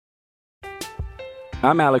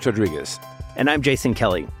I'm Alex Rodriguez. And I'm Jason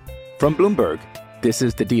Kelly. From Bloomberg, this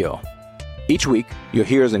is The Deal. Each week, you'll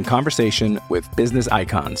hear us in conversation with business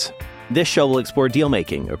icons. This show will explore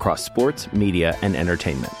deal-making across sports, media, and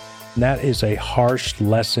entertainment. That is a harsh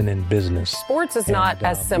lesson in business. Sports is not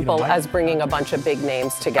as simple as bringing a bunch of big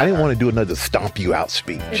names together. I didn't want to do another stomp you out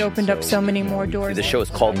speech. It opened up so many more doors. The show is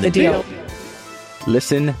called The Deal.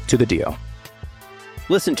 Listen to The Deal.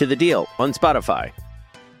 Listen to The Deal on Spotify.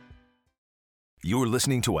 You're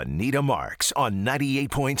listening to Anita Marks on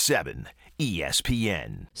 98.7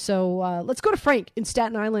 ESPN. So let's go to Frank in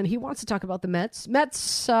Staten Island. He wants to talk about the Mets.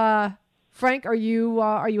 Frank, are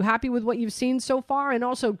you happy with what you've seen so far? And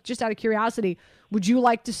also, just out of curiosity, would you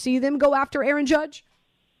like to see them go after Aaron Judge?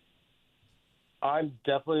 I'm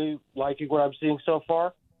definitely liking what I'm seeing so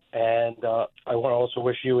far. And I want to also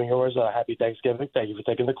wish you and yours a happy Thanksgiving. Thank you for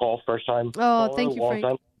taking the call. First time. Oh, thank you,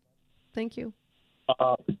 Frank. Thank you.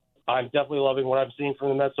 I'm definitely loving what I'm seeing from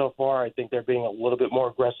the Mets so far. I think they're being a little bit more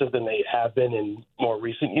aggressive than they have been in more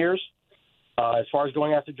recent years. As far as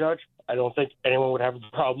going after Judge, I don't think anyone would have a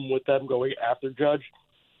problem with them going after Judge.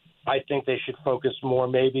 I think they should focus more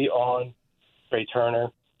maybe on Trey Turner,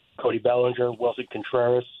 Cody Bellinger, Wilson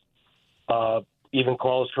Contreras, even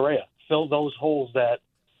Carlos Correa. Fill those holes that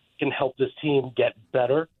can help this team get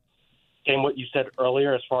better. And what you said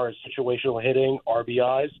earlier as far as situational hitting,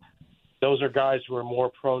 RBIs, those are guys who are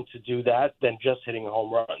more prone to do that than just hitting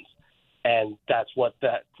home runs. And that's what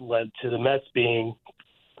that led to the Mets being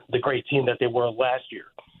the great team that they were last year.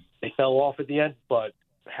 They fell off at the end, but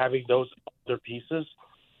having those other pieces,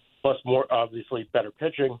 plus more obviously better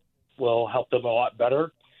pitching, will help them a lot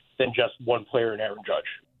better than just one player in Aaron Judge.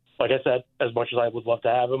 Like I said, as much as I would love to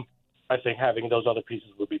have him, I think having those other pieces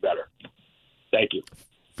would be better. Thank you.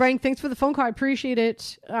 Frank, thanks for the phone call. I appreciate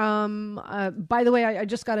it. By the way, I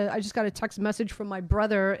just got a text message from my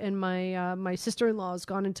brother, and my sister-in-law has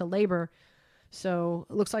gone into labor. So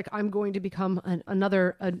it looks like I'm going to become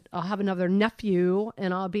I'll have another nephew,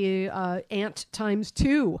 and I'll be aunt times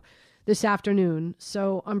 2 this afternoon.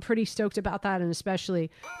 So I'm pretty stoked about that, and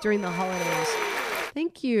especially during the holidays.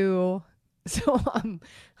 Thank you. So I'm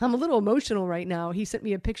a little emotional right now. He sent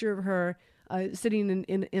me a picture of her sitting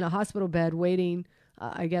in a hospital bed waiting.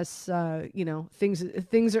 I guess,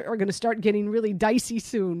 things are going to start getting really dicey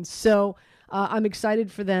soon. So I'm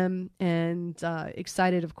excited for them, and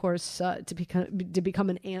excited, of course, to become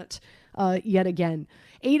an aunt yet again.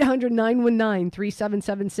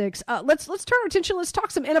 800-919-3776. Let's turn our attention. Let's talk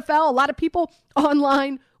some NFL. A lot of people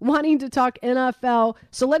online wanting to talk NFL.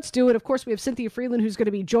 So let's do it. Of course, we have Cynthia Freeland, who's going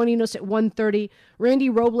to be joining us at 1:30. Randy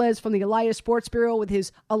Robles from the Elias Sports Bureau with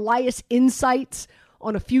his Elias Insights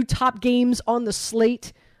on a few top games on the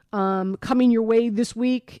slate coming your way this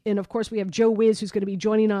week. And, of course, we have Joe Wiz, who's going to be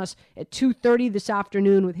joining us at 2:30 this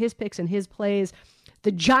afternoon with his picks and his plays.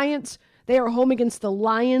 The Giants, they are home against the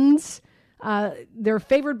Lions. They're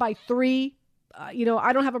favored by 3. I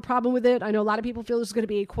don't have a problem with it. I know a lot of people feel this is going to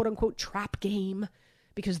be a quote-unquote trap game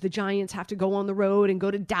because the Giants have to go on the road and go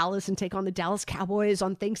to Dallas and take on the Dallas Cowboys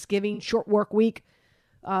on Thanksgiving, short work week.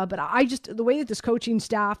 But the way that this coaching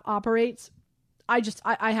staff operates, I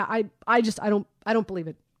don't believe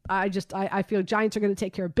it. I feel Giants are going to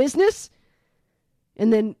take care of business,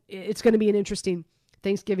 and then it's going to be an interesting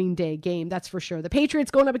Thanksgiving Day game. That's for sure. The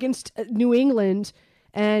Patriots going up against New England,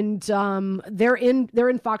 and they're in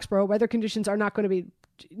Foxborough. Weather conditions are not going to be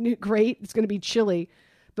great. It's going to be chilly,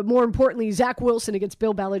 but more importantly, Zach Wilson against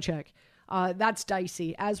Bill Belichick. That's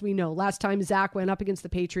dicey, as we know. Last time Zach went up against the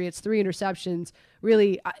Patriots, 3 interceptions.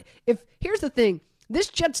 Really, here's the thing. This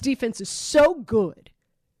Jets defense is so good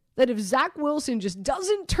that if Zach Wilson just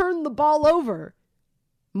doesn't turn the ball over,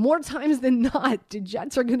 more times than not, the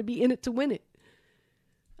Jets are going to be in it to win it.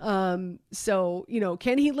 So,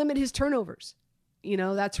 can he limit his turnovers?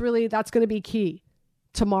 That's going to be key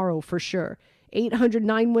tomorrow for sure.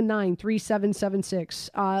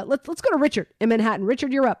 800-919-3776. Let's go to Richard in Manhattan.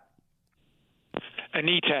 Richard, you're up.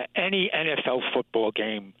 Anita, any NFL football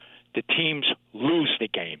game, the teams lose the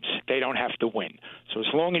games. They don't have to win. So as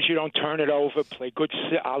long as you don't turn it over, play good,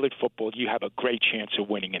 solid football, you have a great chance of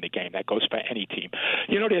winning in the game. That goes for any team.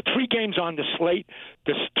 There are 3 games on the slate.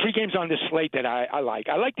 There's 3 games on the slate that I like.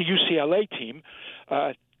 I like the UCLA team.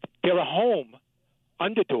 They're a home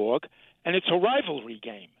underdog, and it's a rivalry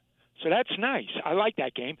game. So that's nice. I like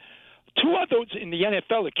that game. 2 others in the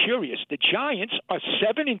NFL are curious. The Giants are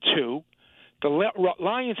 7-2. The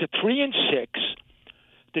Lions are 3-6.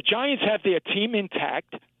 The Giants have their team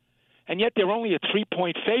intact, and yet they're only a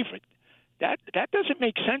 3-point favorite. That doesn't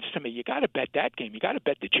make sense to me. You got to bet that game. You got to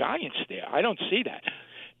bet the Giants there. I don't see that.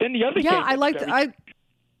 Then the other game. I like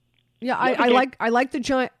the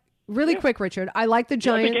Giants. Really quick, Richard. I like the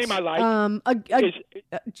Giants. The other game I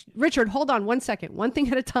like Richard, hold on 1 second. One thing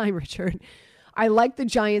at a time, Richard. I like the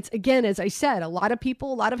Giants. Again, as I said, a lot of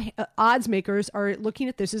people, a lot of odds makers are looking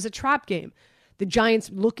at this as a trap game. The Giants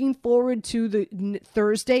looking forward to the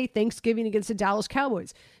Thursday, Thanksgiving against the Dallas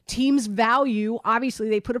Cowboys. Teams value, obviously,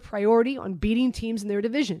 they put a priority on beating teams in their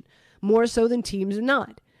division, more so than teams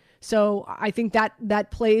not. So I think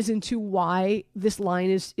that plays into why this line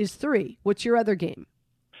is 3. What's your other game?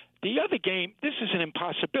 The other game, this is an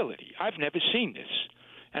impossibility. I've never seen this,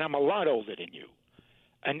 and I'm a lot older than you.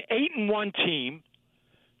 An 8-1 team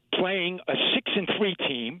playing a 6-3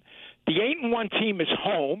 team. The 8-1 team is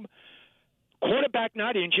home. Quarterback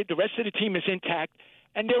not injured. The rest of the team is intact,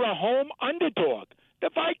 and they're a home underdog.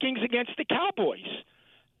 The Vikings against the Cowboys.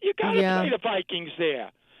 You got to play the Vikings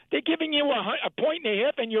there. They're giving you a point and a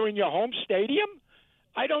half, and you're in your home stadium?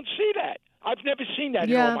 I don't see that. I've never seen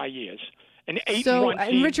that in all my years. An 8-1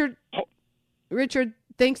 team. Richard,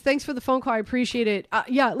 thanks for the phone call. I appreciate it.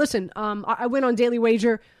 Listen, I went on Daily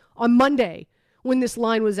Wager on Monday when this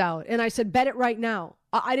line was out, and I said bet it right now.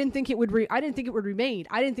 I didn't think it would. I didn't think it would remain.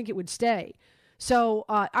 I didn't think it would stay. So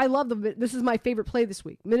I love this is my favorite play this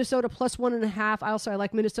week. Minnesota plus 1.5. I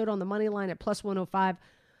like Minnesota on the money line at plus 105.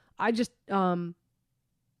 I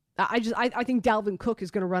think Dalvin Cook is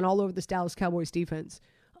going to run all over this Dallas Cowboys defense.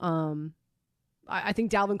 I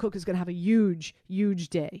think Dalvin Cook is going to have a huge, huge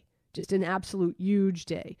day. Just an absolute huge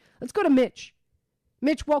day. Let's go to Mitch.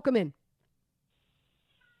 Mitch, welcome in.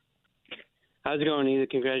 How's it going, Eda?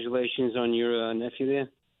 Congratulations on your nephew there.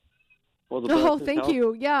 Thank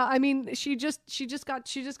you. Yeah, I mean, she just got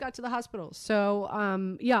to the hospital. So,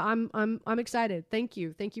 I'm excited. Thank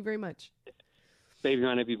you very much. Baby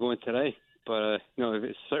might not be born today, but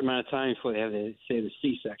it's a certain amount of time before they have to say the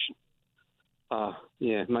C-section.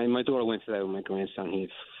 My daughter went through that with my grandson. He's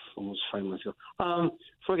almost 5 months ago.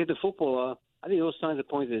 Before I get to football, I think those signs are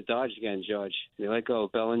pointing to the Dodgers again, Judge. They let go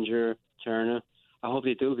of Bellinger, Turner. I hope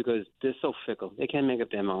they do because they're so fickle. They can't make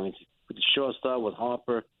up their minds. With the shortstop, with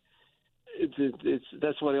Harper,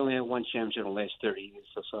 that's why they only have one championship in the last 30 years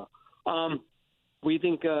or so. What do you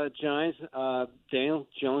think, Giants? Daniel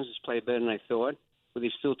Jones has played better than I thought. Will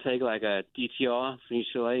they still take like a DTR from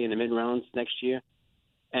UCLA in the mid-rounds next year?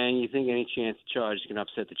 And you think any chance the Chargers can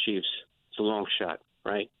upset the Chiefs? It's a long shot,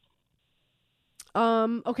 right?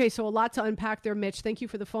 Okay, so a lot to unpack there, Mitch. Thank you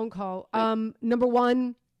for the phone call. Number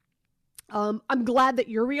one, I'm glad that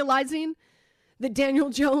you're realizing that Daniel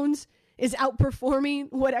Jones is outperforming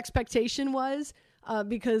what expectation was,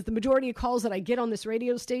 because the majority of calls that I get on this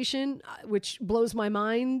radio station, which blows my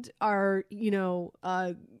mind, are,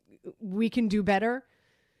 we can do better.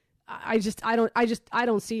 I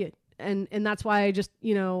don't see it. And that's why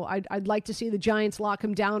I'd like to see the Giants lock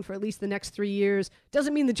him down for at least the next 3 years.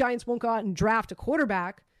 Doesn't mean the Giants won't go out and draft a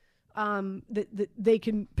quarterback that they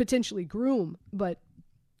can potentially groom, but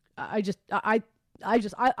I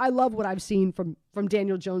love what I've seen from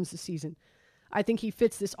Daniel Jones this season. I think he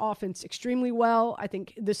fits this offense extremely well. I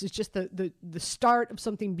think this is just the start of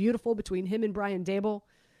something beautiful between him and Brian Daboll.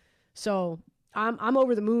 So I'm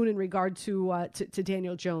over the moon in regard to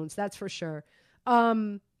Daniel Jones. That's for sure.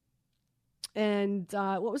 And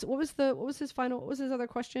what was his other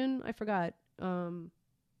question? I forgot. Do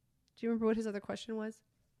you remember what his other question was?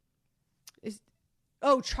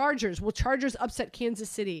 Chargers. Will Chargers upset Kansas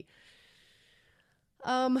City?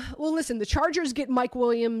 Well, listen, the Chargers get Mike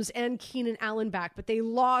Williams and Keenan Allen back, but they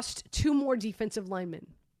lost 2 more defensive linemen.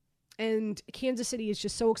 And Kansas City is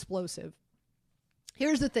just so explosive.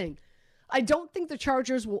 Here's the thing. I don't think the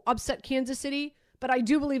Chargers will upset Kansas City, but I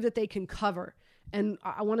do believe that they can cover. And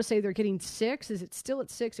I want to say they're getting 6. Is it still at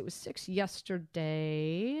 6? It was 6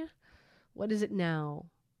 yesterday. What is it now?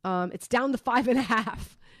 It's down to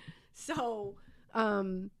 5.5. So,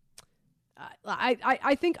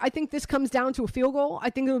 I think this comes down to a field goal. I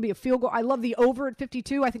think it'll be a field goal. I love the over at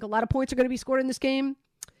 52. I think a lot of points are going to be scored in this game.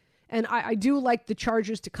 And I do like the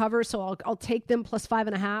Chargers to cover, so I'll take them plus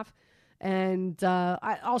 5.5. And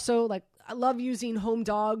I also I love using home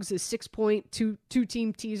dogs as 6-point,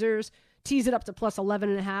 two-team teasers. Tease it up to plus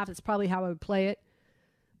 11.5. That's probably how I would play it.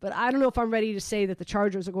 But I don't know if I'm ready to say that the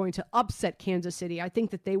Chargers are going to upset Kansas City. I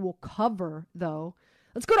think that they will cover, though.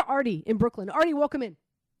 Let's go to Artie in Brooklyn. Artie, welcome in.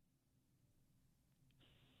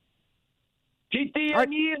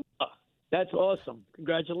 GT, that's awesome.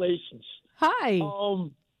 Congratulations. Hi.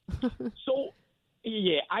 So,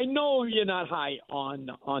 I know you're not high on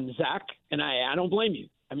Zach, and I don't blame you.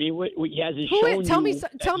 I mean, he hasn't shown you.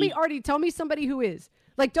 Tell me, Artie. Tell me somebody who is.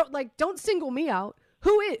 Don't single me out.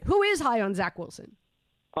 Who is high on Zach Wilson?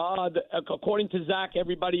 According to Zach,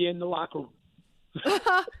 everybody in the locker room.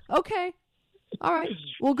 Okay. All right.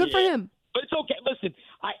 Well, good for him. But it's okay. Listen,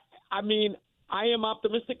 I mean, I am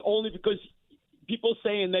optimistic only because people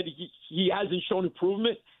saying that he hasn't shown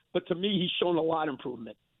improvement, but to me, he's shown a lot of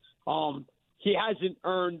improvement. He hasn't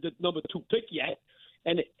earned the number 2 pick yet,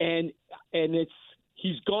 and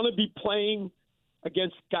he's going to be playing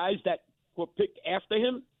against guys that were picked after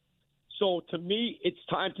him. So to me, it's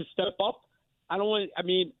time to step up. I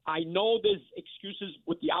know there's excuses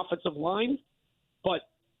with the offensive line, but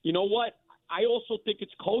you know what? I also think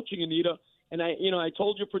it's coaching, Anita. And I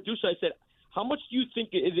told your producer, I said, how much do you think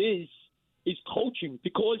it is coaching?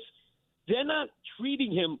 Because they're not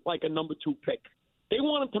treating him like a number 2 pick. They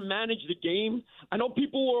want him to manage the game. I know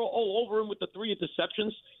people were all over him with the 3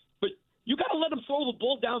 interceptions, but you got to let him throw the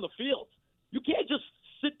ball down the field. You can't just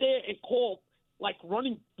sit there and call like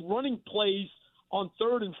running plays on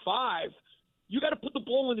 3rd and 5. You got to put the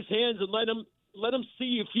ball in his hands and let him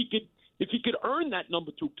see if he could earn that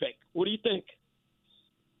number 2 pick. What do you think?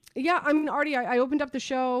 Yeah, I mean, Artie, I opened up the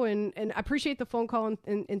show and I appreciate the phone call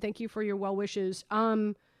and thank you for your well wishes.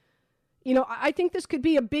 I think this could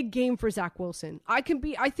be a big game for Zach Wilson. I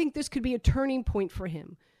think this could be a turning point for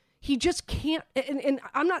him. He just can't, and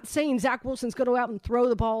I'm not saying Zach Wilson's going to go out and throw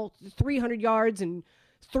the ball 300 yards and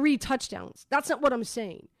 3 touchdowns. That's not what I'm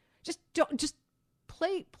saying. Just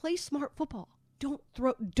play smart football. Don't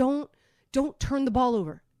turn the ball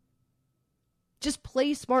over. Just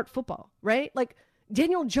play smart football, right? Like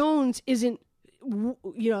Daniel Jones isn't,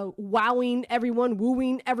 wooing everyone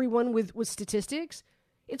with statistics.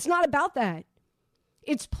 It's not about that.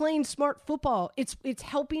 It's playing smart football. It's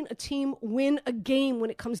helping a team win a game when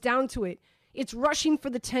it comes down to it. It's rushing for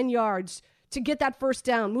the 10 yards to get that first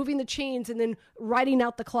down, moving the chains, and then riding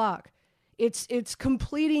out the clock. It's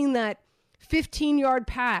completing that 15-yard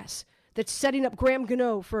pass that's setting up Graham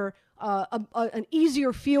Gano for an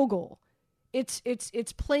easier field goal. It's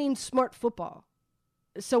playing smart football.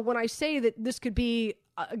 So when I say that this could be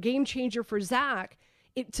a game changer for Zach,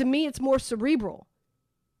 to me it's more cerebral.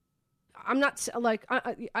 I'm not like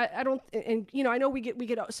I don't, and I know we get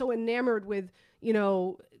so enamored with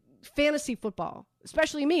fantasy football,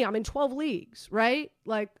 especially me. I'm in 12 leagues, right?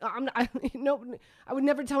 Like I would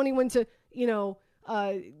never tell anyone to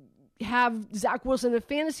have Zach Wilson in a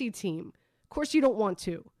fantasy team. Of course you don't want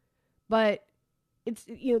to, but it's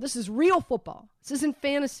this is real football. This isn't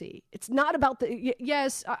fantasy. It's not about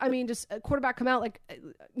just a quarterback come out like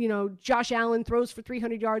Josh Allen throws for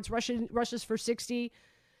 300 yards, rushes for 60.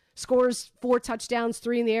 Scores 4 touchdowns,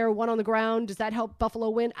 3 in the air, 1 on the ground. Does that help Buffalo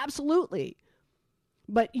win? Absolutely.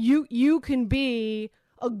 But you can be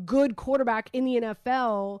a good quarterback in the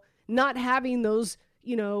NFL, not having those,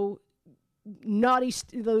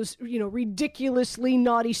 ridiculously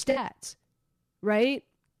naughty stats, right?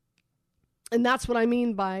 And that's what I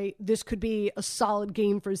mean by this could be a solid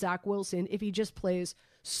game for Zach Wilson if he just plays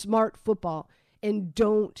smart football and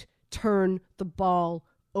don't turn the ball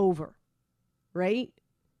over, right?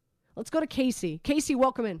 Let's go to Casey. Casey,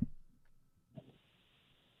 welcome in.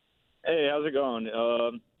 Hey, how's it going?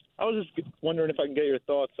 I was just wondering if I can get your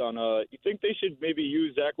thoughts on, you think they should maybe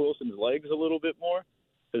use Zach Wilson's legs a little bit more?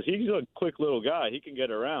 Because he's a quick little guy. He can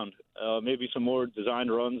get around. Maybe some more designed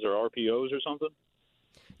runs or RPOs or something?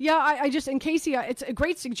 Yeah, and Casey, it's a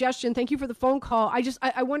great suggestion. Thank you for the phone call.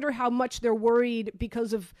 I wonder how much they're worried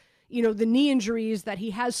because of, the knee injuries that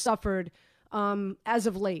he has suffered as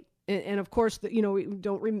of late. And of course, he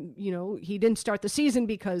didn't start the season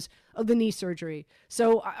because of the knee surgery.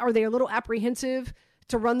 So are they a little apprehensive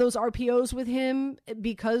to run those RPOs with him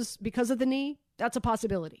because of the knee? That's a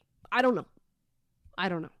possibility. I don't know.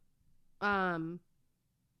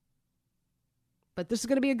 But this is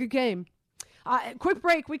going to be a good game. Quick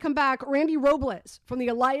break. We come back. Randy Robles from the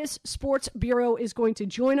Elias Sports Bureau is going to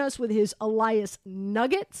join us with his Elias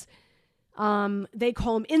Nuggets. They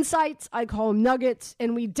call them insights. I call them nuggets.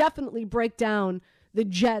 And we definitely break down the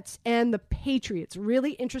Jets and the Patriots.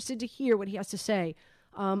 Really interested to hear what he has to say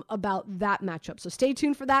about that matchup. So stay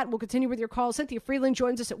tuned for that. We'll continue with your calls. Cynthia Freeland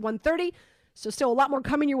joins us at 1:30. So still a lot more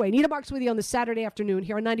coming your way. Anita Marks with you on this Saturday afternoon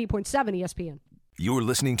here on 90.7 ESPN. You're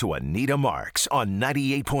listening to Anita Marks on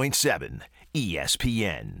 98.7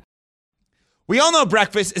 ESPN. We all know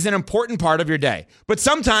breakfast is an important part of your day, but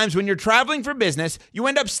sometimes when you're traveling for business, you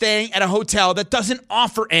end up staying at a hotel that doesn't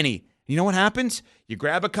offer any. You know what happens? You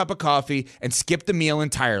grab a cup of coffee and skip the meal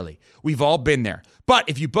entirely. We've all been there. But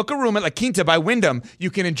if you book a room at La Quinta by Wyndham,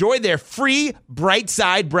 you can enjoy their free Bright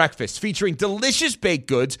Side breakfast featuring delicious baked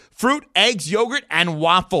goods, fruit, eggs, yogurt, and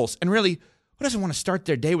waffles. And really, who doesn't want to start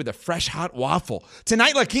their day with a fresh hot waffle?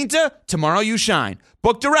 Tonight, La Quinta, tomorrow you shine.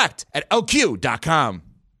 Book direct at LQ.com.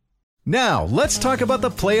 Now, let's talk about the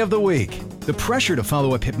play of the week. The pressure to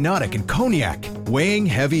follow up Hypnotic and Cognac, weighing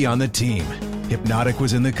heavy on the team. Hypnotic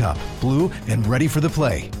was in the cup, blue, and ready for the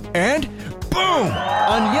play. And boom!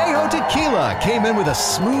 Añejo Tequila came in with a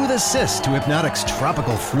smooth assist to Hypnotic's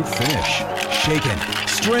tropical fruit finish. Shaken,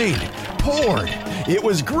 strained, poured. It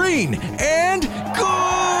was green and good!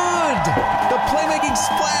 The playmaking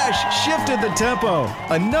splash shifted the tempo.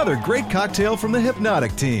 Another great cocktail from the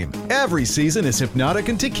Hypnotic team. Every season is Hypnotic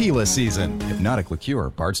and Tequila season. Hypnotic Liqueur,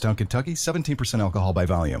 Bardstown, Kentucky, 17% alcohol by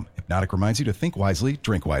volume. Hypnotic reminds you to think wisely,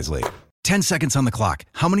 drink wisely. 10 seconds on the clock.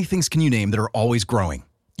 How many things can you name that are always growing?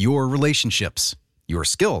 Your relationships, your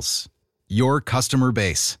skills, your customer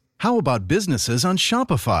base. How about businesses on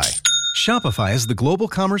Shopify? Shopify is the global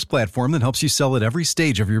commerce platform that helps you sell at every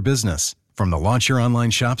stage of your business. From the launch your online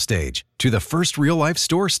shop stage, to the first real-life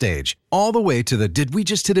store stage, all the way to the did we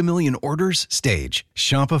just hit a million orders stage.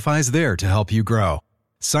 Shopify's there to help you grow.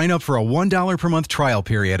 Sign up for a $1 per month trial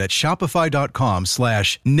period at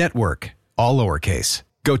shopify.com/network, all lowercase.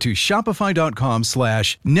 Go to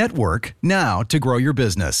shopify.com/network now to grow your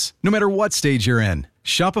business, no matter what stage you're in.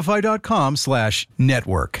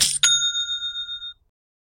 Shopify.com/network.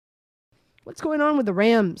 What's going on with the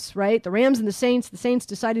Rams, right? The Rams and the Saints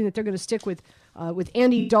deciding that they're going to stick with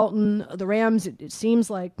Andy Dalton. The Rams, it seems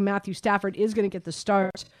like Matthew Stafford is going to get the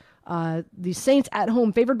start. The Saints at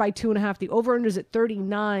home favored by 2.5. The over-under is at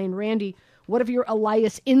 39. Randy, what are your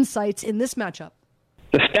Elias insights in this matchup?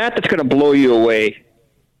 The stat that's going to blow you away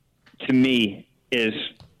to me is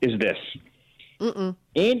this.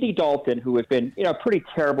 Andy Dalton, who has been a pretty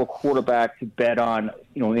terrible quarterback to bet on,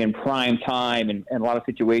 in prime time and a lot of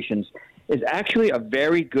situations, is actually a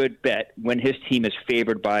very good bet when his team is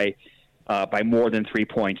favored by more than 3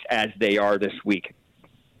 points, as they are this week.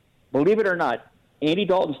 Believe it or not, Andy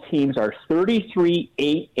Dalton's teams are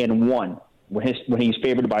 33-8-1 when he's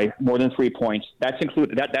favored by more than 3 points. That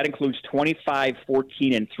includes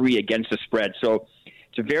 25-14-3 against the spread. So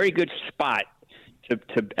it's a very good spot to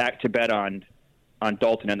bet on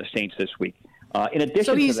Dalton and the Saints this week. In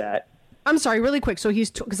addition to that, I'm sorry, really quick. So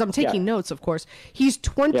he's, because I'm taking notes, of course. He's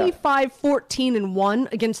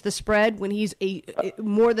 25-14-1 against the spread when he's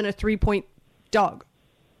more than a 3-point dog.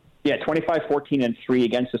 Yeah, 25-14-3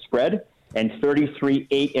 against the spread, and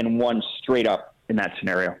 33-8-1 straight up in that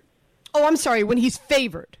scenario. Oh, I'm sorry, when he's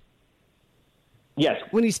favored. Yes.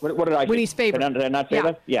 When he's what did I say? When he's favored. Did I not say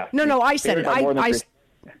that? Yeah. No, I said it.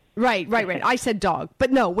 Right. I said dog,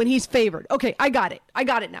 but no, when he's favored. Okay, I got it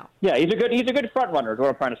now. Yeah, he's a good front runner. Is what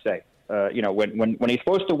I'm trying to say. When he's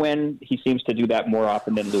supposed to win, he seems to do that more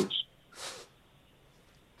often than lose.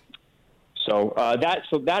 So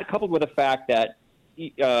that coupled with the fact that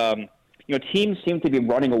teams seem to be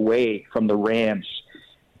running away from the Rams,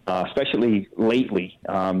 especially lately.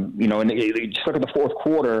 And just look at the fourth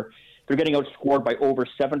quarter, they're getting outscored by over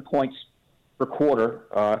 7 points per quarter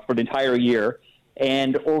for the entire year.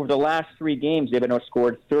 And over the last 3 games, they've been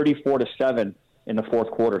outscored 34-7 in the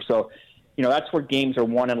fourth quarter. So, that's where games are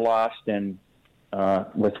won and lost. And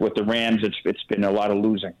with the Rams, it's been a lot of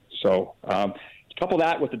losing. So, couple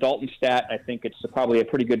that with the Dalton stat, I think it's probably a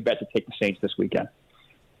pretty good bet to take the Saints this weekend.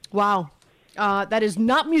 Wow. That is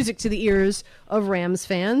not music to the ears of Rams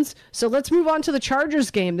fans. So let's move on to the Chargers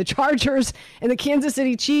game. The Chargers and the Kansas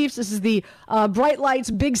City Chiefs. This is the bright lights,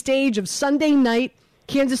 big stage of Sunday night.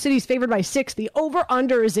 Kansas City's favored by 6. The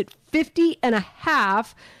over-under is at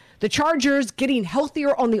 50.5. The Chargers getting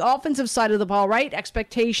healthier on the offensive side of the ball, right?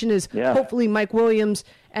 Expectation is hopefully Mike Williams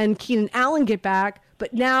and Keenan Allen get back.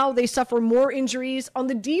 But now they suffer more injuries on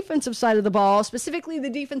the defensive side of the ball, specifically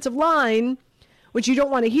the defensive line, which you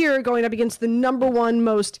don't want to hear going up against the number one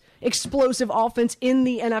most explosive offense in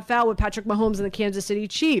the NFL with Patrick Mahomes and the Kansas City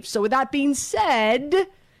Chiefs. So with that being said,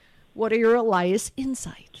 what are your Elias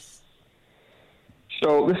insights?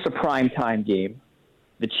 So this is a primetime game.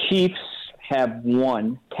 The Chiefs have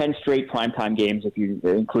won 10 straight primetime games,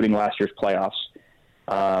 including last year's playoffs.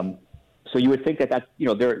 So you would think that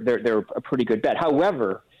they're a pretty good bet.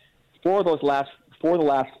 However, four of the last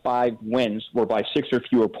 5 wins were by 6 or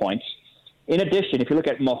fewer points. In addition, if you look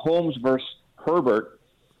at Mahomes versus Herbert,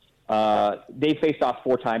 they faced off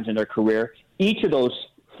 4 times in their career. Each of those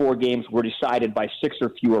 4 games were decided by 6 or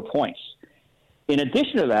fewer points. In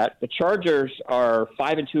addition to that, the Chargers are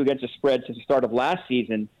 5-2 against the spread since the start of last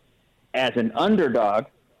season as an underdog.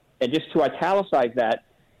 And just to italicize that,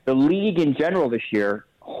 the league in general this year,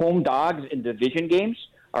 home dogs in division games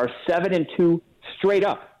are 7-2 straight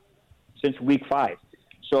up since week 5.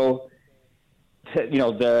 So,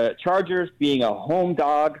 the Chargers being a home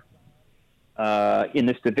dog in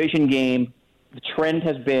this division game, the trend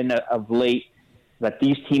has been of late that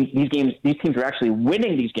these teams are actually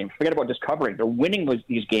winning these games. Forget about just covering; they're winning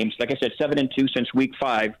these games. Like I said, 7-2 since Week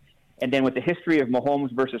 5, and then with the history of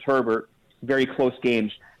Mahomes versus Herbert, very close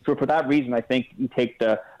games. So for that reason, I think you take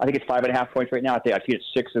I think it's 5.5 points right now. I see it's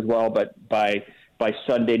 6 as well, but by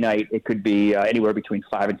Sunday night, it could be anywhere between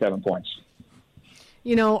 5 and 7 points.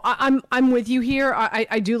 You know, I'm with you here.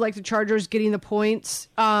 I do like the Chargers getting the points.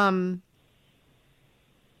 I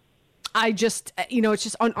just, it's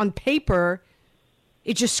just on paper,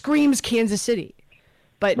 it just screams Kansas City.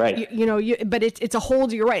 But right. But it's a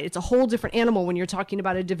whole. You're right. It's a whole different animal when you're talking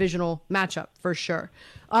about a divisional matchup for sure.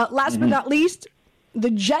 Last but not least, the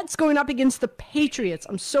Jets going up against the Patriots.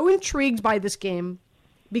 I'm so intrigued by this game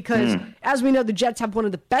because, as we know, the Jets have one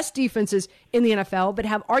of the best defenses in the NFL, but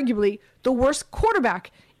have arguably the worst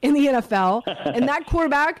quarterback in the NFL. And that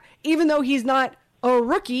quarterback, even though he's not a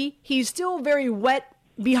rookie, he's still very wet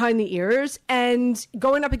behind the ears. And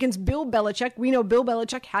going up against Bill Belichick, we know Bill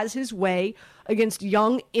Belichick has his way against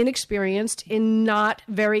young, inexperienced, and not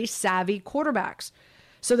very savvy quarterbacks.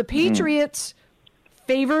 So the Patriots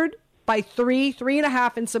favored by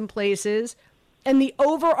 3.5 in some places, and the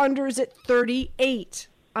over-under is at 38.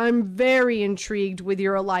 I'm very intrigued with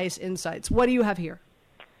your Elias insights. What do you have here?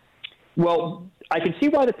 Well, I can see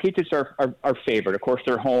why the Patriots are favored. Of course,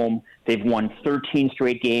 they're home. They've won 13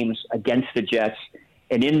 straight games against the Jets.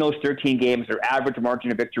 And in those 13 games, their average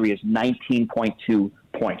margin of victory is 19.2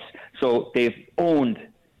 points. So they've owned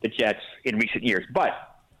the Jets in recent years. But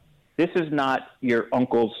this is not your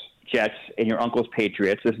uncle's Jets and your uncle's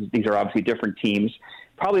Patriots. These are obviously different teams.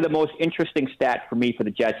 Probably the most interesting stat for me for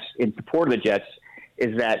the Jets, in support of the Jets,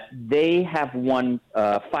 is that they have won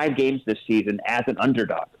 5 games this season as an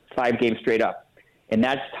underdog, 5 games straight up. And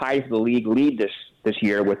that's ties the league lead this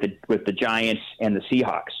year with the Giants and the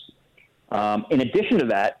Seahawks. In addition to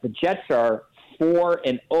that, the Jets are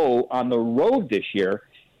 4-0 on the road this year.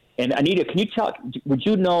 And Anita, would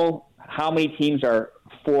you know how many teams are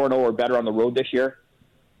 4-0 or better on the road this year?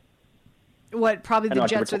 What, probably the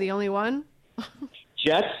Jets are the only one?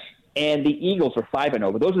 Jets and the Eagles are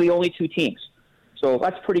 5-0, but those are the only 2 teams. So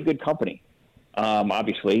that's pretty good company,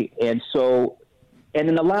 obviously. And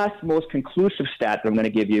then the last most conclusive stat that I'm going to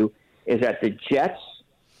give you is that the Jets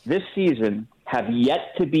this season have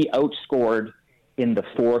yet to be outscored in the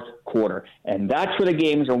fourth quarter. And that's where the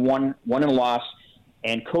games are won and lost.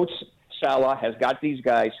 And Coach Salah has got these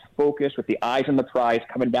guys focused with the eyes on the prize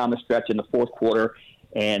coming down the stretch in the fourth quarter.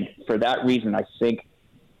 And for that reason, I think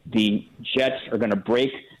the Jets are going to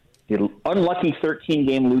break the unlucky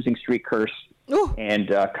 13-game losing streak curse and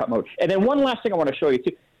come out. And then one last thing I want to show you,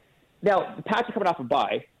 too. Now, the Pats are coming off a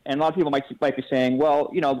bye, and a lot of people might be saying,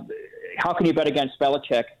 well, how can you bet against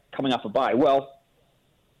Belichick coming off a bye? Well,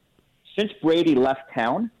 since Brady left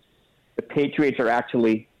town, the Patriots are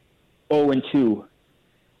actually 0-2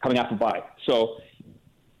 coming off a bye. So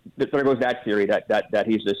there goes that theory that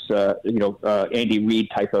he's this Andy Reid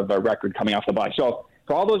type of record coming off the bye. So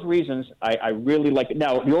for all those reasons, I really like it.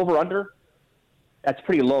 Now the over/under, that's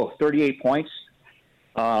pretty low, 38 points.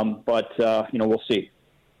 But we'll see.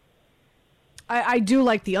 I do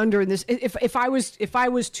like the under in this. If I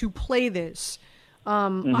was to play this,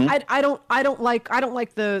 I don't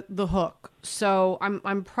like the hook. So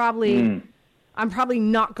I'm probably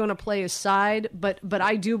not going to play his side, but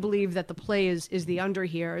I do believe that the play is the under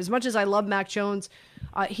here. As much as I love Mac Jones,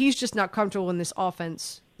 he's just not comfortable in this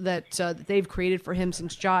offense that they've created for him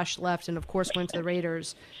since Josh left and, of course, went to the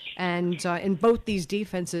Raiders. And in both these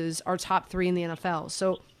defenses are top 3 in the NFL.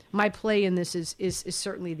 So my play in this is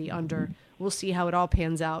certainly the under. We'll see how it all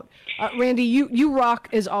pans out. Randy, you rock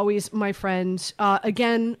as always, my friend.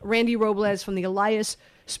 Again, Randy Robles from the Elias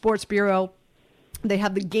Sports Bureau. They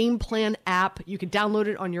have the Game Plan app. You can download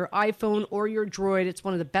it on your iPhone or your Droid. It's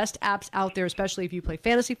one of the best apps out there, especially if you play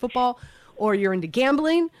fantasy football or you're into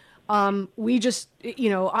gambling. We just,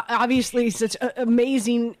 obviously such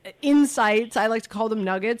amazing insights. I like to call them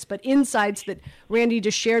nuggets, but insights that Randy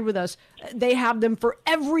just shared with us. They have them for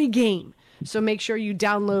every game. So make sure you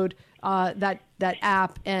download that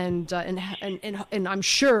app, and I'm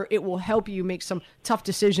sure it will help you make some tough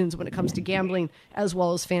decisions when it comes to gambling as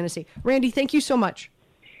well as fantasy. Randy, thank you so much.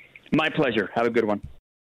 My pleasure. Have a good one.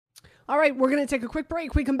 All right, we're going to take a quick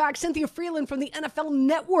break. We come back. Cynthia Freeland from the NFL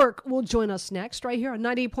Network will join us next right here on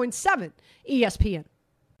 98.7 ESPN.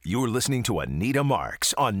 You're listening to Anita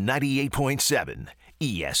Marks on 98.7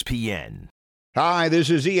 ESPN. Hi, this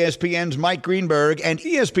is ESPN's Mike Greenberg, and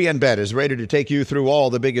ESPN Bet is ready to take you through all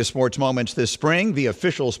the biggest sports moments this spring. The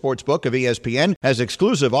official sports book of ESPN has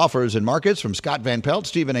exclusive offers and markets from Scott Van Pelt,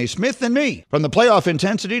 Stephen A. Smith, and me. From the playoff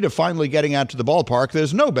intensity to finally getting out to the ballpark,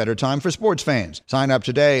 there's no better time for sports fans. Sign up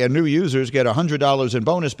today, and new users get $100 in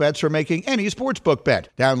bonus bets for making any sportsbook bet.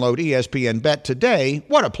 Download ESPN Bet today.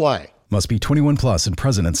 What a play. Must be 21 plus and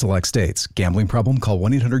present in select states. Gambling problem? Call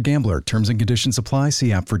 1-800-GAMBLER. Terms and conditions apply.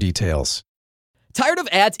 See app for details. Tired of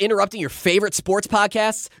ads interrupting your favorite sports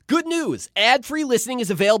podcasts? Good news! Ad-free listening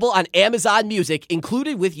is available on Amazon Music,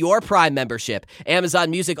 included with your Prime membership.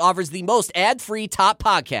 Amazon Music offers the most ad-free top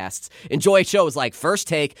podcasts. Enjoy shows like First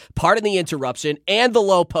Take, Pardon the Interruption, and The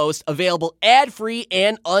Low Post, available ad-free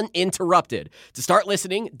and uninterrupted. To start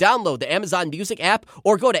listening, download the Amazon Music app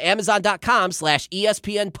or go to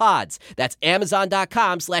amazon.com/ESPN Pods. That's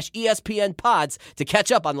amazon.com/ESPN Pods to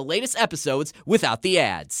catch up on the latest episodes without the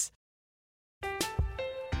ads.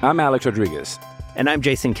 I'm Alex Rodriguez. And I'm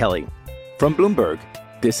Jason Kelly. From Bloomberg,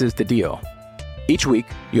 this is The Deal. Each week,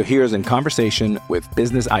 you'll hear us in conversation with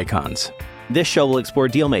business icons. This show will explore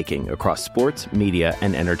deal-making across sports, media,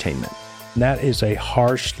 and entertainment. That is a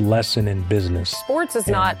harsh lesson in business. Sports is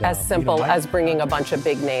not as simple as bringing a bunch of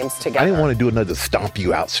big names together. I didn't want to do another stomp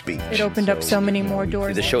you out speech. It opened up so many more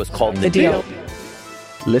doors. The show is called The Deal.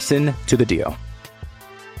 Listen to The Deal.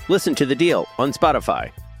 Listen to The Deal on Spotify.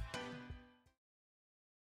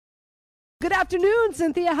 Good afternoon,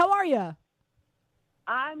 Cynthia. How are you?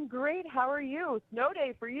 I'm great. How are you? Snow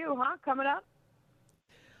day for you, huh? Coming up?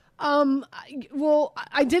 Well,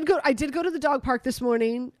 I did go to the dog park this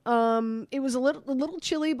morning. It was a little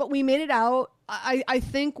chilly, but we made it out. I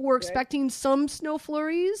think we're expecting some snow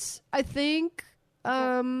flurries. I think.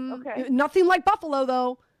 Okay. Nothing like Buffalo,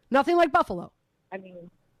 though. Nothing like Buffalo. I mean,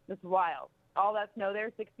 it's wild. All that snow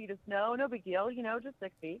there, 6 feet of snow, no big deal. Just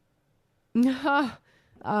 6 feet.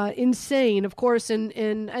 Insane, of course,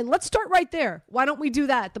 and let's start right there. Why don't we do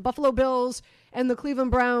that? The Buffalo Bills and the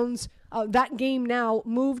Cleveland Browns, that game now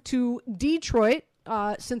moved to Detroit,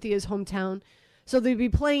 Cynthia's hometown. So they'll be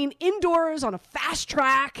playing indoors on a fast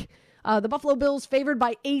track. The Buffalo Bills favored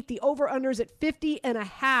by 8. The over-under's at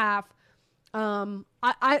 50.5.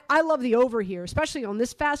 I love the over here, especially on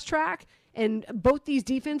this fast track. And both these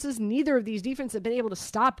defenses, neither of these defenses have been able to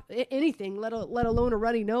stop anything, let alone a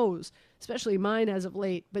runny nose, especially mine as of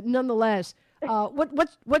late. But nonetheless,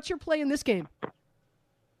 what's your play in this game?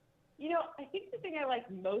 I think the thing I like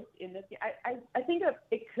most in this game, I think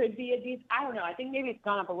it could be a decent, I don't know, I think maybe it's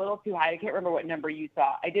gone up a little too high. I can't remember what number you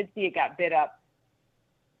saw. I did see it got bid up.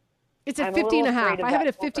 It's at 50.5. I have it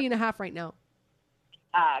at 50.5 right now.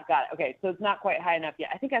 Got it. Okay, so it's not quite high enough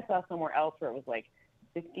yet. I think I saw somewhere else where it was like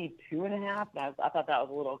 52.5. I thought that was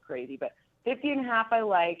a little crazy, but 50.5 I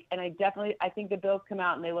like, and I think the Bills come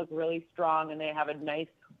out and they look really strong and they have a nice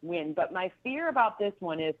win. But my fear about this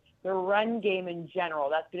one is the run game in general.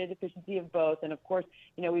 That's been a deficiency of both, and of course,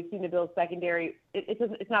 we've seen the Bills secondary.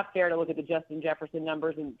 It's not fair to look at the Justin Jefferson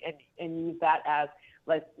numbers and use that as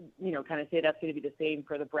kind of say that's going to be the same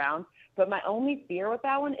for the Browns. But my only fear with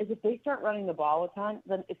that one is if they start running the ball a ton,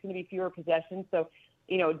 then it's going to be fewer possessions. So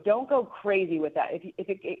don't go crazy with that. If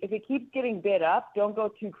it keeps getting bid up, don't go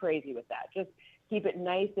too crazy with that. Just keep it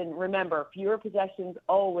nice, and remember, fewer possessions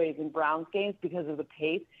always in Browns games because of the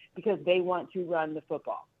pace, because they want to run the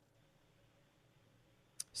football.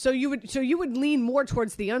 So you would lean more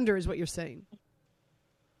towards the under, is what you're saying?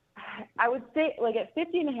 I would say, at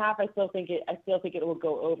 50.5, I still think it will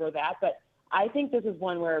go over that, but I think this is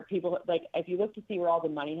one where people, if you look to see where all the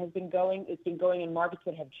money has been going, it's been going in markets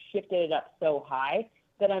that have shifted it up so high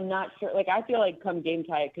that I'm not sure. I feel like come game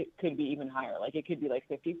time, it could be even higher. It could be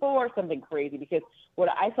 54, something crazy, because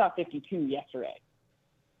I saw 52 yesterday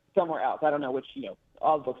somewhere else. I don't know which,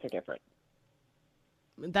 all the books are different.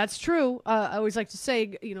 That's true. I always like to say,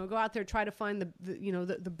 go out there, try to find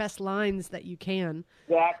the best lines that you can.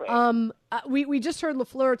 Exactly. We just heard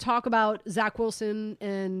LaFleur talk about Zach Wilson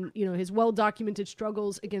and his well-documented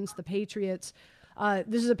struggles against the Patriots.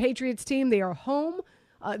 This is a Patriots team. They are home.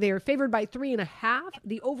 They are favored by 3.5.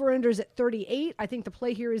 The over-under is at 38. I think the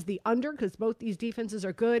play here is the under because both these defenses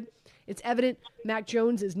are good. It's evident Mac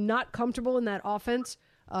Jones is not comfortable in that offense,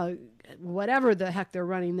 whatever the heck they're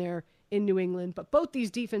running there in New England. But both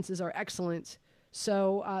these defenses are excellent.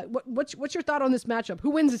 So what's your thought on this matchup?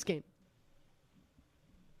 Who wins this game?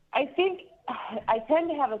 I think I tend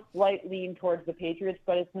to have a slight lean towards the Patriots,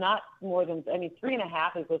 but it's not more than,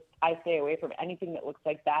 3.5 is what I stay away from anything that looks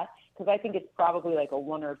like that, because I think it's probably a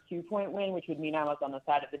 1 or 2 point win, which would mean I was on the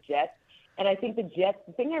side of the Jets. And I think the Jets,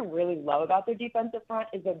 the thing I really love about their defensive front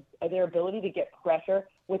is their ability to get pressure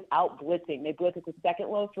without blitzing. They blitz at the second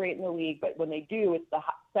lowest rate in the league, but when they do, it's the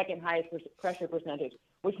second highest pressure percentage,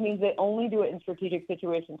 which means they only do it in strategic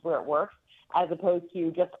situations where it works, as opposed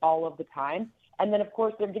to just all of the time. And then, of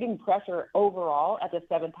course, they're getting pressure overall at the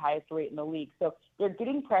seventh highest rate in the league. So they're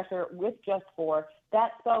getting pressure with just 4.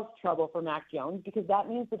 That spells trouble for Mac Jones because that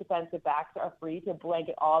means the defensive backs are free to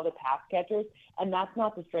blanket all the pass catchers, and that's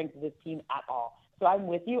not the strength of this team at all. So I'm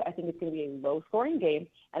with you. I think it's going to be a low-scoring game,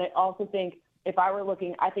 and I also think if I were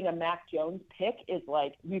looking, I think a Mac Jones pick is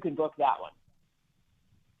like you can book that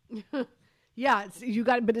one. Yeah, you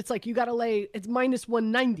got to lay. It's minus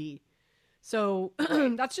 190. So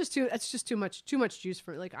that's just too much juice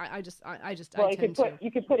for like I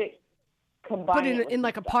you could put it combined in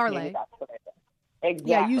like a parlay.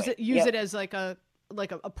 Exactly. Yeah, use it as like a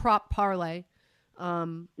prop parlay.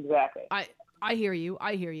 Exactly. I hear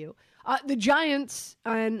you. The Giants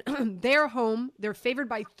and they're home. They're favored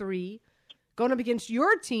by 3, going up against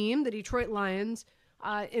your team, the Detroit Lions.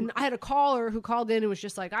 And I had a caller who called in and was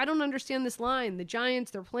just like, I don't understand this line. The Giants,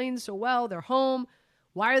 they're playing so well. They're home.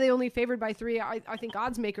 Why are they only favored by 3? I think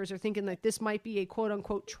odds makers are thinking that this might be a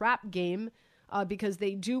quote-unquote trap game because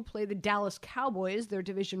they do play the Dallas Cowboys, their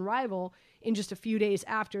division rival, in just a few days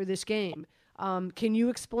after this game. Can you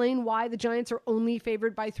explain why the Giants are only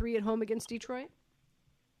favored by 3 at home against Detroit?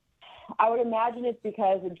 I would imagine it's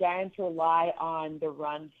because the Giants rely on the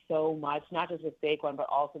run so much, not just with Saquon, but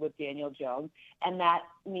also with Daniel Jones. And that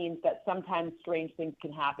means that sometimes strange things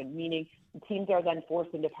can happen, meaning the teams are then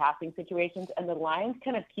forced into passing situations, and the Lions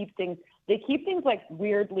kind of keep things like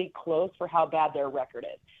weirdly close for how bad their record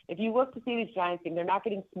is. If you look to see these Giants teams, they're not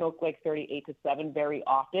getting smoked like 38-7 very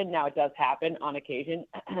often. Now it does happen on occasion,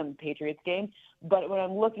 Patriots game, but when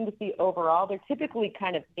I'm looking to see overall, they're typically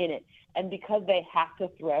kind of in it. And because they have to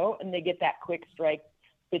throw and they get that quick strike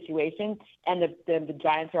situation, and the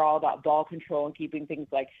Giants are all about ball control and keeping things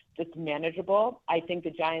like just manageable, I think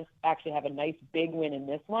the Giants actually have a nice big win in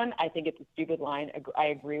this one. I think it's a stupid line. I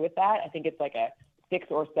agree with that. I think it's like a 6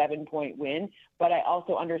 or 7 point win, but I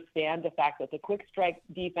also understand the fact that the quick strike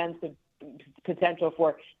defensive potential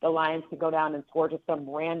for the Lions to go down and score just some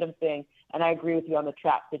random thing. And I agree with you on the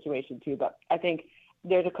trap situation too, but I think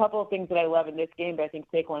there's a couple of things that I love in this game, but I think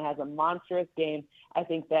Saquon has a monstrous game. I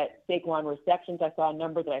think that Saquon receptions, I saw a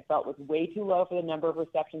number that I felt was way too low for the number of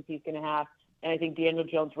receptions he's going to have. And I think Daniel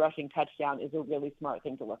Jones rushing touchdown is a really smart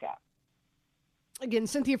thing to look at. Again,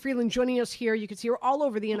 Cynthia Freeland joining us here. You can see her all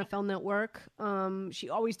over the NFL Network. She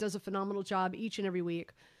always does a phenomenal job each and every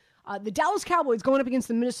week. The Dallas Cowboys going up against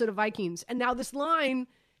the Minnesota Vikings. And now this line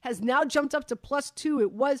has now jumped up to +2.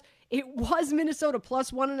 It was Minnesota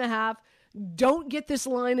 +1.5. Don't get this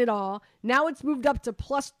line at all. Now it's moved up to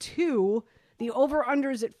 +2. The over-under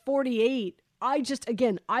is at 48. I just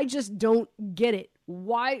don't get it.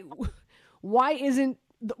 Why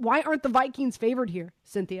aren't the Vikings favored here,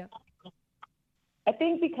 Cynthia? I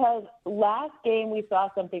think because last game we saw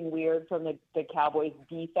something weird from the Cowboys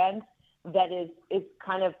defense that is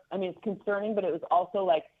kind of, I mean, it's concerning, but it was also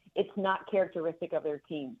like, it's not characteristic of their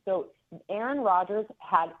team. So Aaron Rodgers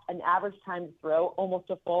had an average time to throw almost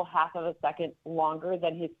a full half of a second longer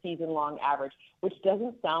than his season-long average, which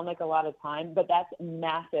doesn't sound like a lot of time, but that's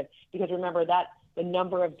massive because remember that the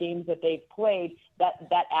number of games that they've played,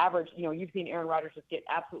 that average, you've seen Aaron Rodgers just get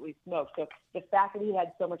absolutely smoked. So the fact that he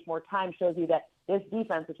had so much more time shows you that this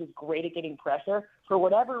defense, which is great at getting pressure, for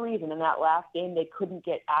whatever reason in that last game, they couldn't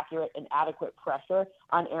get accurate and adequate pressure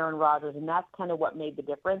on Aaron Rodgers, and that's kind of what made the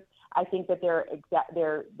difference. I think that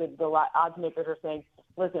the odds makers are saying,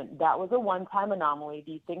 listen, that was a one-time anomaly.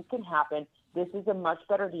 These things can happen. This is a much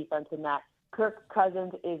better defense than that. Kirk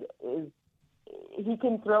Cousins is he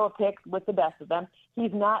can throw a pick with the best of them.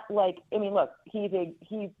 He's not like, I mean, look, he's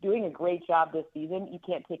doing a great job this season. You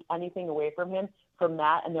can't take anything away from him from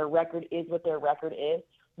that, and their record is what their record is.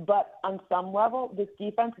 But on some level, this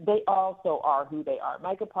defense, they also are who they are.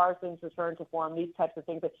 Micah Parsons return to form, these types of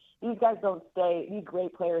things. These guys don't stay, these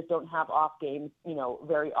great players don't have off games,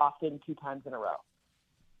 very often 2 times in a row.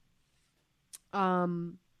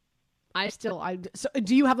 So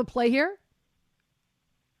do you have a play here?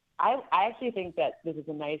 I actually think that this is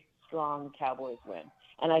a nice, strong Cowboys win,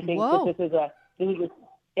 and I think that this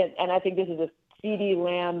is a CeeDee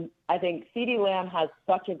Lamb. I think CeeDee Lamb has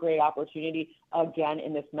such a great opportunity again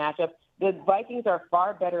in this matchup. The Vikings are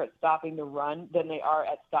far better at stopping the run than they are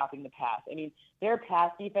at stopping the pass. I mean, their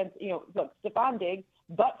pass defense. Look, Stephon Diggs.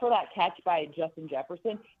 But for that catch by Justin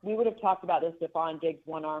Jefferson, we would have talked about this Stephon Diggs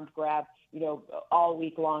one-armed grab, all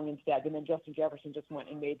week long instead. And then Justin Jefferson just went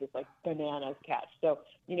and made this, bananas catch. So,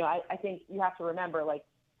 I think you have to remember,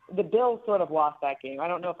 the Bills sort of lost that game. I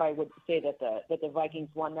don't know if I would say that the Vikings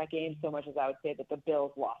won that game so much as I would say that the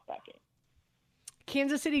Bills lost that game.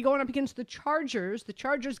 Kansas City going up against the Chargers. The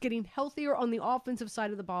Chargers getting healthier on the offensive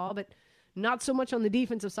side of the ball, but not so much on the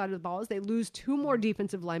defensive side of the ball as they lose 2 more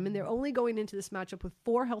defensive linemen. They're only going into this matchup with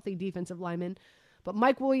 4 healthy defensive linemen. But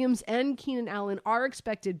Mike Williams and Keenan Allen are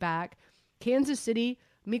expected back. Kansas City,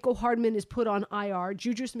 Mecole Hardman is put on IR.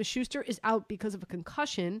 Juju Smith-Schuster is out because of a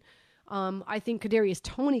concussion. I think Kadarius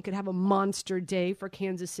Toney could have a monster day for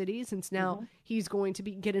Kansas City since now he's going to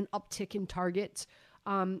get an uptick in targets.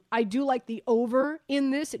 I do like the over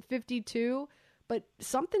in this at 52, but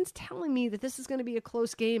something's telling me that this is going to be a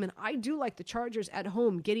close game, and I do like the Chargers at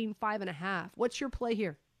home getting 5.5. What's your play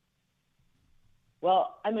here?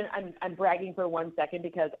 Well, I mean, I'm bragging for 1 second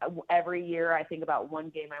because every year I think about one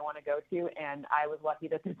game I want to go to, and I was lucky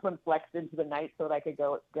that this one flexed into the night so that I could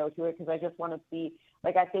go to it because I just want to see.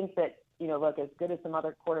 Like, I think that, look, as good as some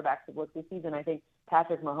other quarterbacks have looked this season, I think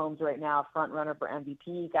Patrick Mahomes right now, front runner for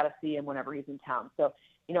MVP. Got to see him whenever he's in town. So,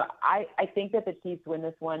 I think that the Chiefs win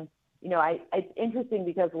this one. It's interesting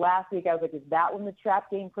because last week I was like, is that one the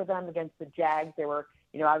trap game for them against the Jags? They were,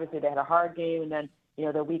 obviously they had a hard game, and then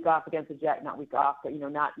their week off against the Jags, not week off, but,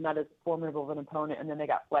 not as formidable of an opponent, and then they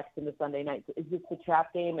got flexed into Sunday night. So is this the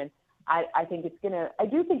trap game? And I think it's going to – I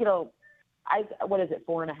do think it'll – what is it,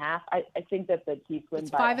 4.5? I think that the Chiefs win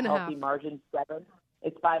by a healthy margin, 7.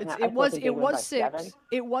 It's 5.5. It was 6.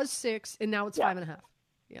 It was 6, and now it's 5.5.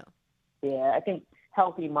 Yeah. Yeah, I think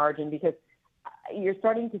healthy margin because you're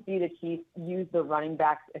starting to see the Chiefs use the running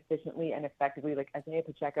backs efficiently and effectively. Like Isaiah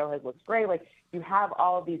Pacheco has looked great. Like you have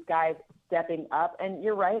all of these guys stepping up, and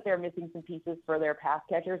you're right, they're missing some pieces for their pass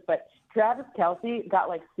catchers. But Travis Kelce got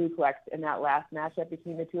like suplexed in that last matchup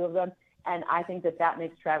between the two of them, and I think that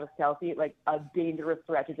makes Travis Kelce like a dangerous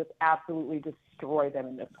threat to just absolutely destroy them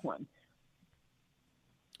in this one.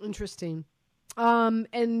 Interesting.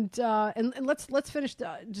 And let's finish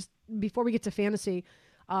just before we get to fantasy.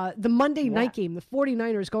 The Monday night game, the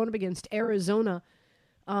 49ers going up against Arizona.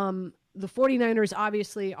 The 49ers,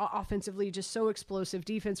 obviously, offensively, just so explosive.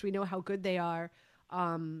 Defense, we know how good they are.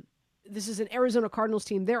 This is an Arizona Cardinals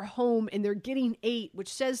team. They're home, and they're getting 8,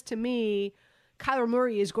 which says to me Kyler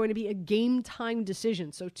Murray is going to be a game-time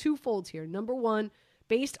decision. So twofold here. Number one,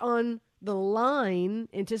 based on the line,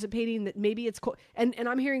 anticipating that maybe it's and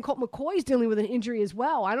I'm hearing Colt McCoy's dealing with an injury as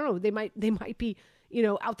well. I don't know. They might be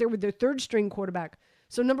out there with their third-string quarterback.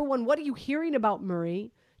 So, number one, what are you hearing about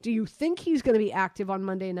Murray? Do you think he's going to be active on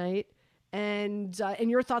Monday night? And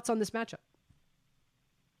your thoughts on this matchup?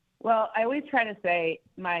 Well, I always try to say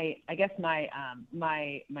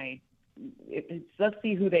let's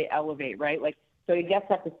see who they elevate, right? Like, so you guess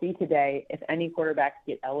have to see today if any quarterbacks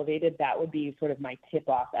get elevated. That would be sort of my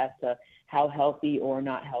tip-off as to how healthy or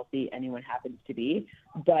not healthy anyone happens to be.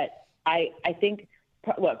 But I think,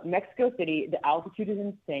 look, Mexico City, the altitude is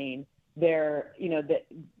insane. The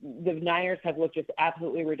Niners have looked just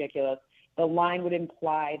absolutely ridiculous. The line would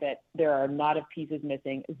imply that there are a lot of pieces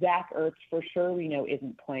missing. Zach Ertz, for sure, we know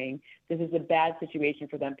isn't playing. This is a bad situation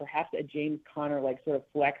for them. Perhaps a James Conner sort of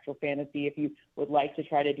flex for fantasy, if you would like to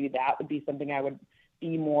try to do that, would be something I would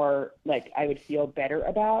be more I would feel better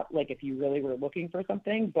about, if you really were looking for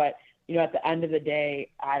something. But at the end of the day,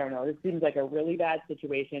 I don't know. This seems like a really bad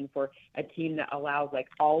situation for a team that allows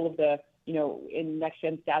all of the. In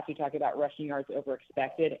next-gen stats, we talk about rushing yards over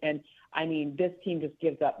expected. And, I mean, this team just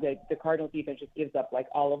gives up. The Cardinals defense just gives up,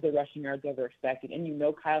 all of the rushing yards over expected. And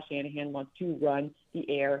Kyle Shanahan wants to run the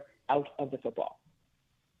air out of the football.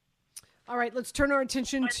 All right, let's turn our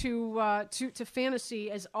attention to fantasy.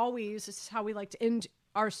 As always, this is how we like to end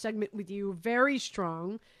our segment with you, very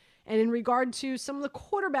strong. And in regard to some of the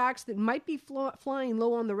quarterbacks that might be flying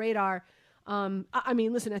low on the radar, I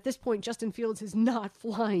mean, listen, at this point, Justin Fields is not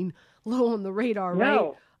flying low on the radar,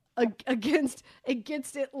 no. Right? Against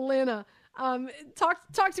Atlanta.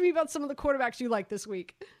 Talk to me about some of the quarterbacks you like this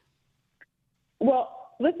week. Well,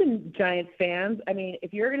 listen, Giants fans, I mean,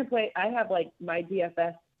 if you're going to play, I have my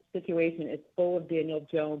DFS situation is full of Daniel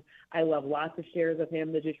Jones. I love lots of shares of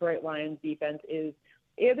him. The Detroit Lions defense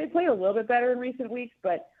they played a little bit better in recent weeks,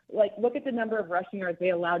 but look at the number of rushing yards they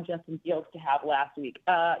allowed Justin Fields to have last week.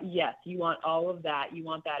 Yes, you want all of that. You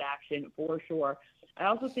want that action for sure. I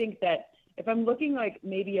also think that if I'm looking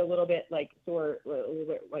maybe a little bit I'm going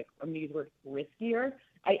to use the word riskier,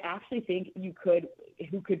 I actually think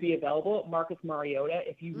who could be available, Marcus Mariota,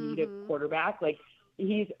 if you need a quarterback.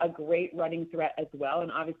 He's a great running threat as well.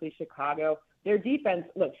 And obviously Chicago, their defense,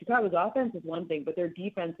 Chicago's offense is one thing, but their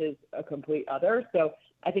defense is a complete other. So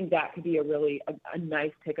I think that could be a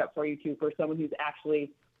nice pickup for you too, for someone who's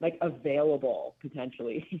actually available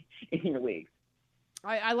potentially in your league.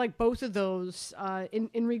 I like both of those.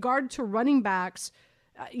 In regard to running backs,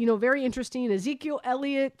 very interesting. Ezekiel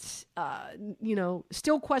Elliott,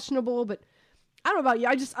 still questionable, but I don't know about you.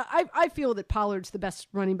 I feel that Pollard's the best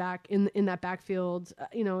running back in that backfield.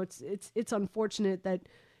 It's unfortunate that,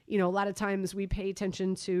 a lot of times we pay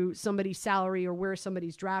attention to somebody's salary or where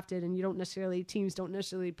somebody's drafted, and teams don't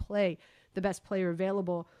necessarily play the best player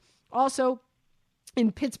available. Also,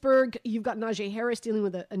 in Pittsburgh, you've got Najee Harris dealing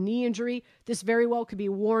with a knee injury. This very well could be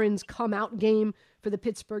Warren's come-out game for the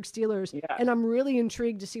Pittsburgh Steelers. Yeah. And I'm really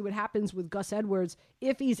intrigued to see what happens with Gus Edwards.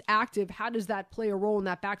 If he's active, how does that play a role in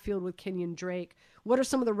that backfield with Kenyon Drake? What are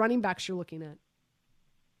some of the running backs you're looking at?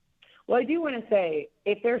 Well, I do want to say,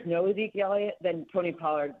 if there's no Ezekiel Elliott, then Tony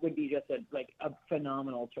Pollard would be just a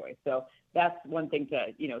phenomenal choice. So that's one thing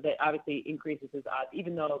that obviously increases his odds,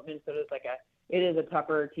 even though Minnesota's it is a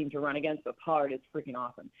tougher team to run against, but Pollard is freaking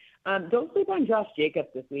awesome. Don't sleep on Josh Jacobs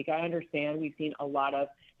this week. I understand we've seen a lot of,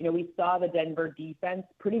 we saw the Denver defense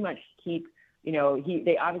pretty much keep,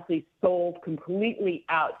 they obviously sold completely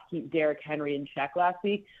out to keep Derrick Henry in check last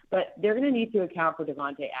week, but they're going to need to account for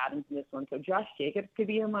Devontae Adams in this one. So Josh Jacobs could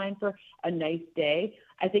be in line for a nice day.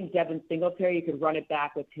 I think Devin Singletary, you could run it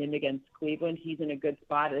back with him against Cleveland. He's in a good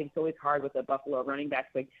spot. I think it's always hard with the Buffalo running backs.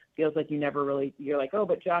 Feels like you're like, oh,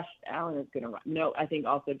 but Josh Allen is going to run. No, I think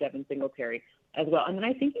also Devin Singletary as well. And then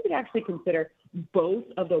I think you could actually consider both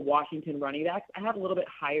of the Washington running backs. I have a little bit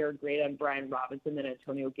higher grade on Brian Robinson than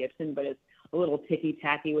Antonio Gibson, but it's a little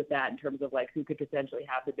ticky-tacky with that in terms of who could potentially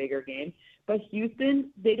have the bigger game. But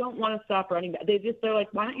Houston, they don't want to stop running back. They're like,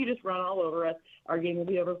 why don't you just run all over us? Our game will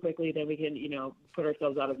be over quickly, then we can, put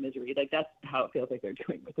ourselves out of misery. That's how it feels like they're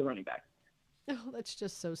doing with the running backs. Oh, that's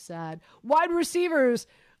just so sad. Wide receivers,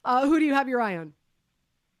 who do you have your eye on?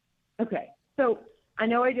 Okay, so I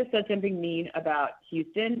know I just said something mean about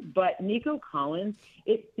Houston, but Nico Collins,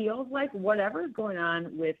 it feels like whatever's going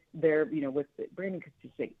on with their, with Brandon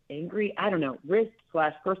Cooks angry, I don't know,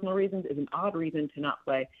 risk/personal reasons is an odd reason to not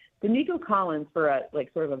play. So Nico Collins for a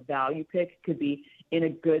sort of a value pick could be in a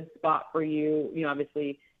good spot for you.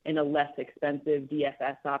 Obviously in a less expensive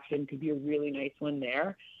DFS option could be a really nice one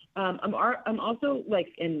there. I'm also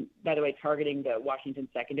and by the way, targeting the Washington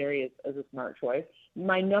secondary is a smart choice.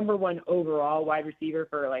 My number one overall wide receiver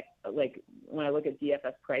for when I look at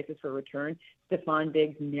DFS prices for return, Stephon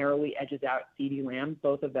Diggs narrowly edges out CeeDee Lamb.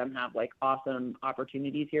 Both of them have awesome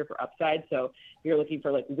opportunities here for upside. So you're looking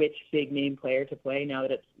for which big name player to play now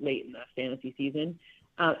that it's late in the fantasy season.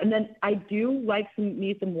 And then I do like some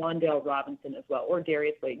Wan'Dale Robinson as well, or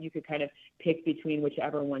Darius Slayton. You could kind of pick between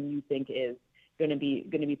whichever one you think is going to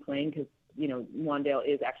be playing, because Wan'Dale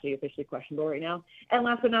is actually officially questionable right now. And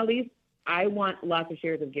last but not least, I want lots of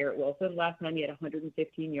shares of Garrett Wilson. Last time he had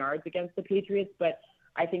 115 yards against the Patriots, but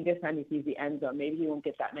I think this time he sees the end zone. Maybe he won't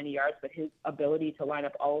get that many yards, but his ability to line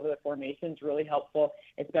up all over the formation is really helpful,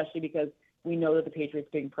 especially because we know that the Patriots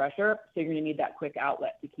bring pressure, so you're going to need that quick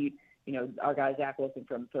outlet to keep our guy Zach Wilson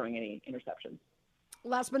from throwing any interceptions.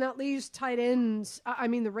 Last but not least, tight ends.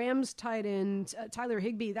 The Rams tight end, Tyler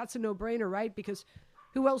Higbee, that's a no-brainer, right? Because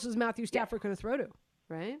who else is Matthew Stafford going to throw to,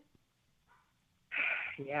 right?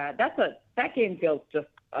 Yeah, that game feels just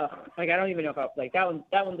I don't even know if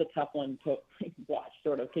that one's a tough one to watch,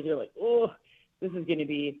 sort of, because you're like, oh, this is going to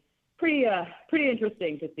be pretty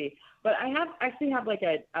interesting to see. But I actually have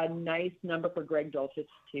a nice number for Greg Dulcich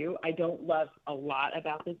too. I don't love a lot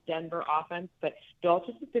about this Denver offense, but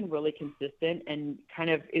Dulcich has been really consistent and kind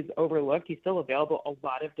of is overlooked. He's still available a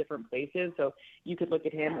lot of different places, so you could look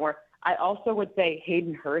at him. Or I also would say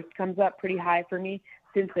Hayden Hurst comes up pretty high for me.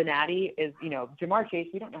 Cincinnati is, Jamar Chase,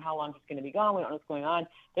 we don't know how long he's going to be gone. We don't know what's going on.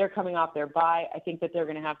 They're coming off their bye. I think that they're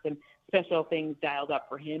going to have some special things dialed up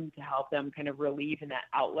for him to help them kind of relieve in that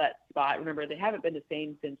outlet spot. Remember, they haven't been the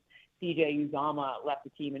same since CJ Uzomah left the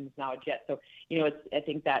team and is now a Jet. So, I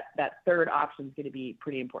think that third option is going to be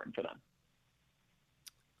pretty important for them.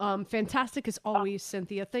 Fantastic as always,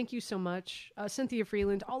 Cynthia. Thank you so much. Cynthia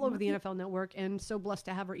Freeland, all over the NFL Network, and so blessed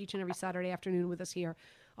to have her each and every Saturday afternoon with us here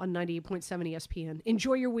on 98.7 ESPN.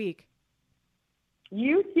 Enjoy your week.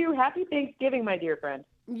 You too. Happy Thanksgiving, my dear friend.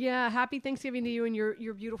 Yeah, happy Thanksgiving to you and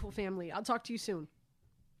your beautiful family. I'll talk to you soon.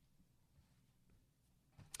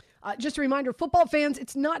 Just a reminder, football fans,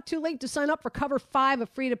 it's not too late to sign up for Cover 5, a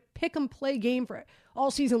free-to-pick-and-play game for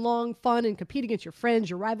all season long, fun, and compete against your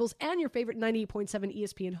friends, your rivals, and your favorite 98.7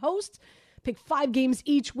 ESPN hosts. Pick 5 games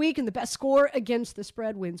each week, and the best score against the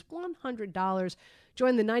spread wins $100.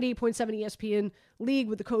 Join the 98.7 ESPN League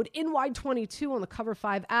with the code NY22 on the Cover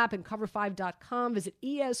 5 app and cover5.com. Visit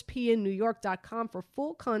ESPNNewYork.com for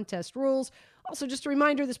full contest rules. Also, just a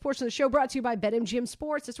reminder, this portion of the show brought to you by BetMGM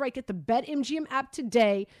Sports. That's right, get the BetMGM app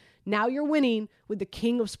today. Now you're winning with the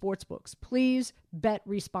king of sportsbooks. Please bet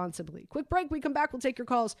responsibly. Quick break. We come back. We'll take your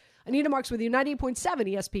calls. Anita Marks with you, 98.7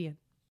 ESPN.